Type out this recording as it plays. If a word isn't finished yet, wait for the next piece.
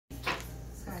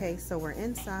Okay, so we're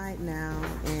inside now,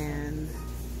 and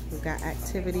we've got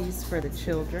activities for the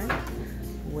children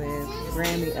with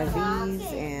Grammy Aviz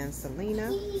and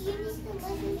Selena.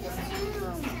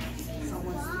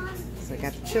 So we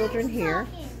got the children here,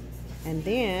 and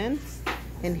then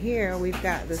in here we've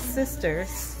got the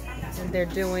sisters, and they're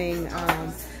doing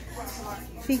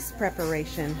feast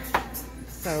preparation.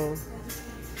 So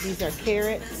these are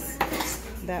carrots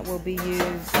that will be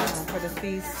used for the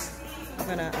feast. I'm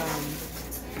gonna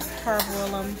parboil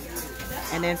them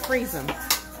and then freeze them.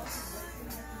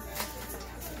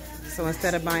 So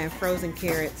instead of buying frozen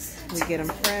carrots, we get them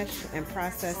fresh and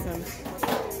process them,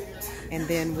 and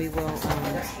then we will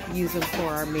use them for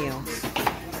our meal.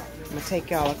 I'm gonna take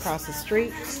y'all across the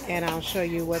street and I'll show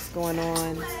you what's going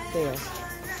on there.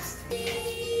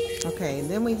 Okay, and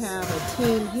then we have a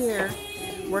team here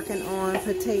working on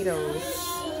potatoes.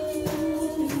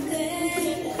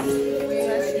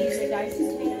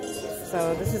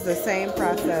 So this is the same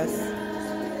process.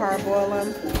 Parboil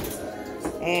them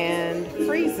and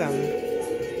freeze them.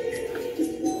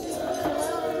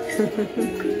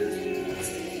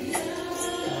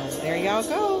 There y'all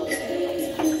go.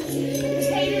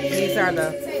 These are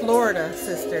the Florida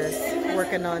sisters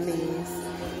working on these,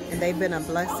 and they've been a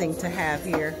blessing to have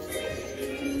here.